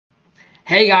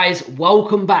Hey guys,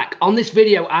 welcome back. On this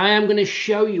video, I am going to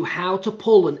show you how to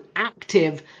pull an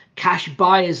active cash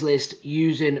buyers list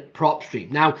using Propstream.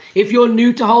 Now, if you're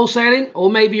new to wholesaling or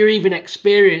maybe you're even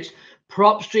experienced,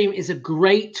 Propstream is a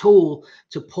great tool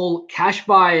to pull cash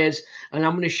buyers, and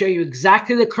I'm going to show you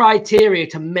exactly the criteria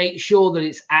to make sure that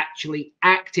it's actually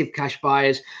active cash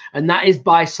buyers, and that is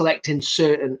by selecting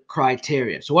certain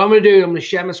criteria. So what I'm going to do, I'm going to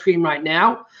share my screen right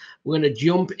now. We're going to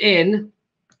jump in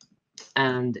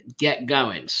and get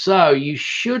going. So you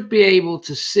should be able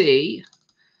to see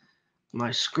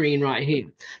my screen right here.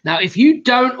 Now, if you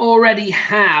don't already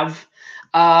have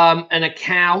an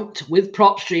account with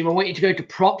Propstream, I want you to go to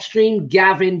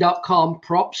propstreamgavin.com,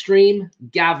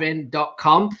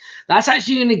 propstreamgavin.com. That's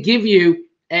actually going to give you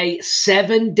a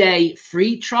 7-day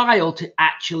free trial to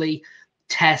actually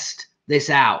test this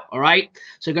out. All right.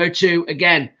 So go to,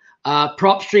 again,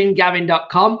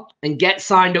 propstreamgavin.com and get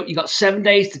signed up. You got 7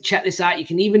 days to check this out. You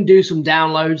can even do some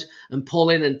downloads and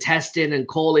pulling and testing and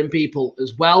calling people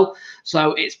as well.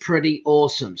 So it's pretty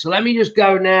awesome. So let me just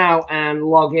go now and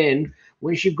log in.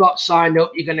 Once you've got signed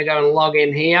up, you're going to go and log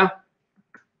in here.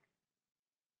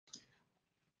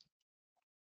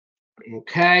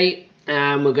 Okay,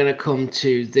 and we're going to come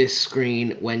to this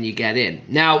screen when you get in.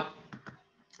 Now,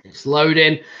 it's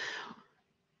loading.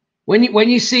 When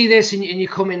you see this and you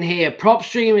come in here,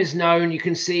 Propstream is known, you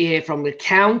can see here, from the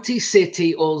county,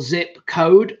 city, or zip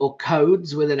code, or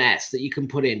codes with an S that you can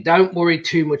put in. Don't worry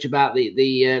too much about the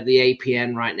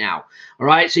APN right now. All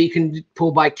right, so you can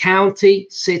pull by county,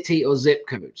 city, or zip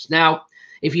codes. Now,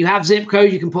 if you have zip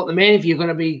codes, you can put them in. If you're going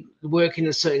to be working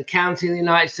in a certain county in the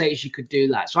United States, you could do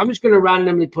that. So I'm just going to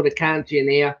randomly put a county in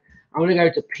here. I'm going to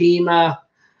go to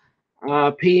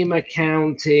Pima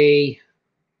County,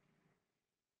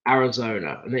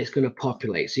 Arizona, and it's going to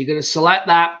populate. So you're going to select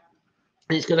that,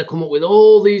 and it's going to come up with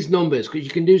all these numbers, because you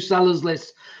can do sellers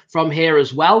lists from here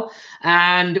as well.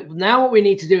 And now what we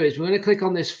need to do is we're going to click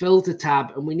on this filter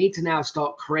tab, and we need to now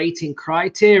start creating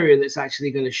criteria that's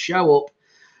actually going to show up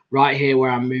right here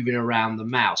where I'm moving around the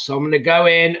mouse. So I'm going to go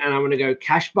in and I'm going to go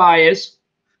cash buyers,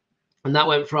 and that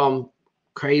went from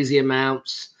crazy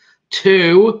amounts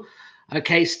to,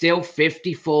 okay, still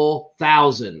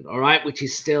 54,000, all right, which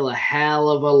is still a hell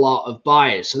of a lot of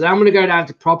buyers. So then I'm going to go down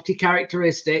to property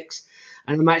characteristics,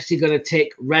 and I'm actually going to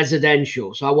tick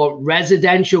residential. So I want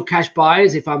residential cash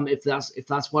buyers if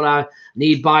that's what I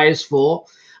need buyers for,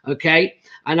 okay.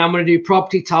 And I'm going to do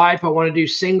property type. I want to do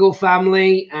single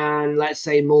family and let's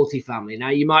say multifamily. Now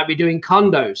you might be doing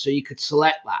condos, so you could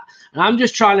select that. And I'm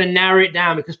just trying to narrow it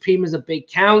down because Pima's a big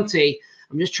county.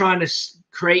 I'm just trying to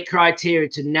create criteria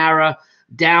to narrow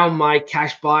down my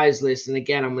cash buyers list. And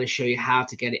again, I'm going to show you how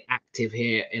to get it active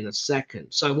here in a second.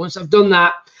 So once I've done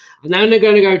that, I'm then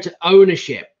going to go to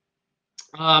ownership.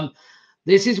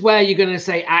 This is where you're going to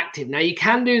say active. Now you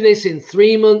can do this in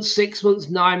 3 months, 6 months,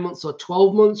 9 months, or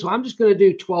 12 months. So I'm just going to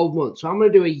do 12 months. So I'm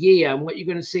going to do a year. And what you're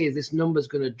going to see is this number is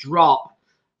going to drop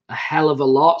a hell of a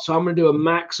lot. So I'm going to do a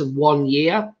max of 1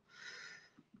 year.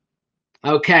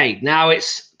 Okay, now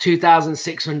it's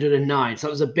 2,609. So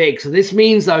that was a big. So this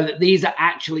means, though, that these are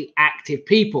actually active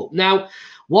people. Now,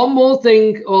 one more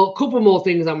thing, or a couple more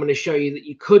things I'm going to show you that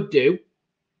you could do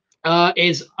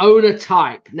is owner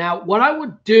type. Now, what I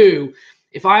would do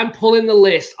if I am pulling the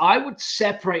list, I would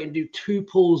separate and do 2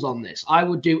 pulls on this. I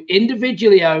would do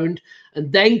individually owned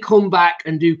and then come back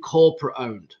and do corporate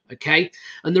owned. Okay,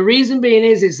 and the reason being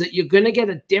is that you're going to get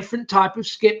a different type of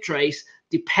skip trace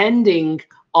depending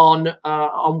on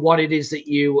what it is that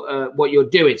what you're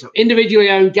doing. So individually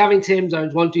owned, Gavin Timms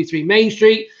owns 123 Main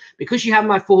Street. Because you have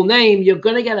my full name, you're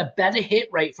going to get a better hit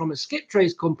rate from a skip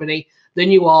trace company than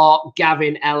you are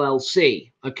Gavin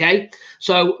LLC. Okay,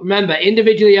 so remember,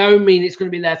 individually owned means it's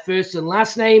going to be their first and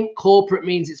last name. Corporate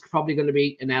means it's probably going to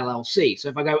be an LLC. So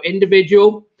if I go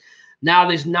individual, now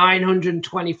there's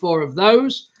 924 of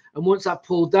those, and once I've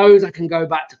pulled those, I can go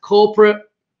back to corporate,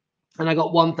 and I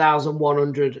got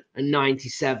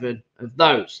 1,197 of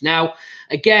those. Now,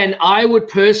 again, I would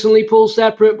personally pull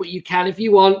separate, but you can, if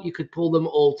you want, you could pull them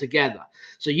all together.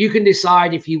 So you can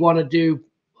decide if you want to do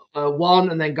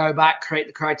one and then go back, create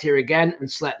the criteria again,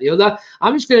 and select the other.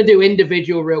 I'm just going to do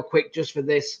individual real quick just for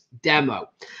this demo.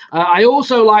 I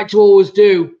also like to always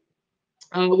do,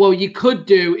 well, you could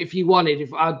do if you wanted,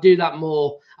 if I'd do that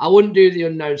more, I wouldn't do the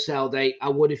unknown sale date. I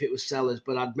would if it was sellers,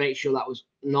 but I'd make sure that was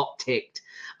not ticked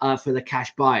for the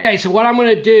cash buyer. Okay, so what I'm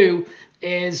going to do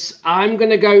is I'm going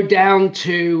to go down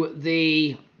to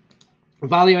the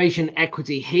valuation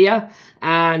equity here,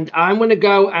 and I'm going to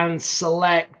go and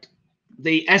select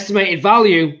the estimated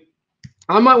value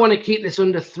I might want to keep this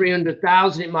under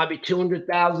 300,000. It might be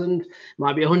 200,000,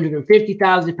 might be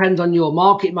 150,000, depends on your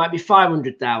market. It might be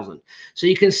 500,000. So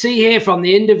you can see here from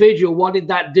the individual, what did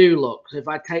that do? Look, so if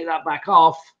I take that back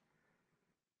off,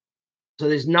 so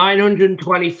there's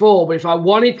 924. But if I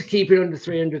wanted to keep it under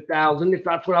 300,000, if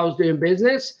that's what I was doing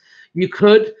business, you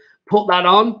could put that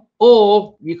on,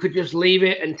 or you could just leave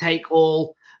it and take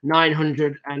all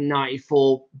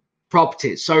 994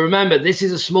 properties. So remember, this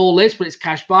is a small list, but it's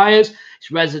cash buyers, it's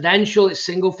residential, it's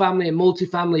single family and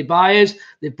multifamily buyers.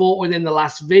 They bought within the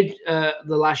last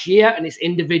year, and it's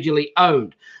individually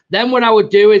owned. Then what I would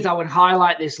do is I would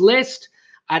highlight this list,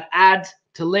 I'd add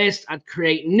to list, I'd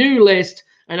create new list,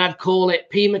 and I'd call it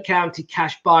Pima County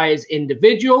Cash Buyers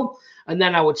Individual. And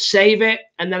then I would save it,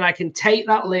 and then I can take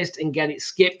that list and get it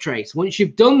skip trace. Once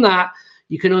you've done that,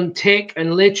 you can untick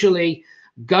and literally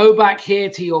go back here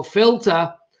to your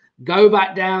filter, go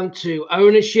back down to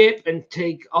ownership and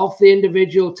take off the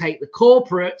individual, take the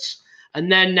corporates,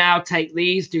 and then now take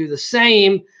these, do the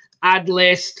same, add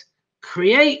list,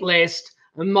 create list,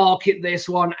 and market this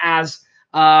one as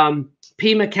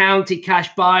Pima County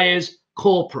Cash Buyers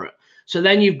Corporate. So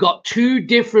then you've got two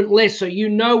different lists. So you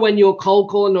know when you're cold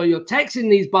calling or you're texting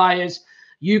these buyers,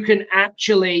 you can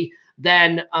actually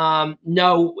then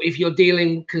know if you're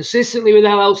dealing consistently with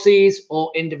LLCs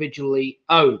or individually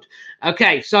owned.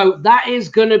 Okay, so that is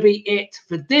going to be it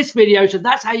for this video. So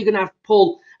that's how you're going to have to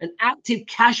pull an active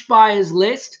cash buyers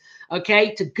list,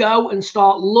 okay, to go and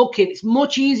start looking. It's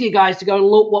much easier, guys, to go and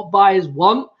look what buyers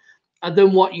want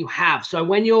than what you have. So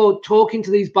when you're talking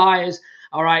to these buyers,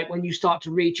 all right, when you start to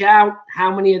reach out,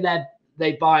 how many are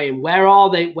they buying? Where are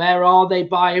they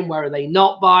buying? Where are they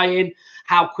not buying?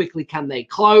 How quickly can they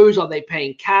close? Are they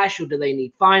paying cash or do they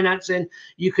need financing?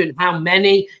 How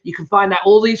many? You can find out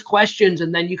all these questions,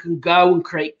 and then you can go and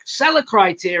create seller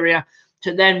criteria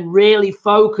to then really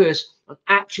focus on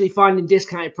actually finding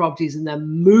discounted properties and then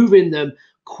moving them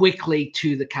quickly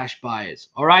to the cash buyers.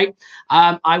 All right.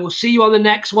 I will see you on the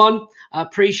next one. I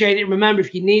appreciate it. Remember,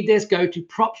 if you need this, go to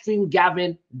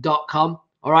propstreamgavin.com.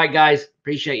 All right, guys.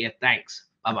 Appreciate you. Thanks.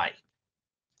 Bye-bye.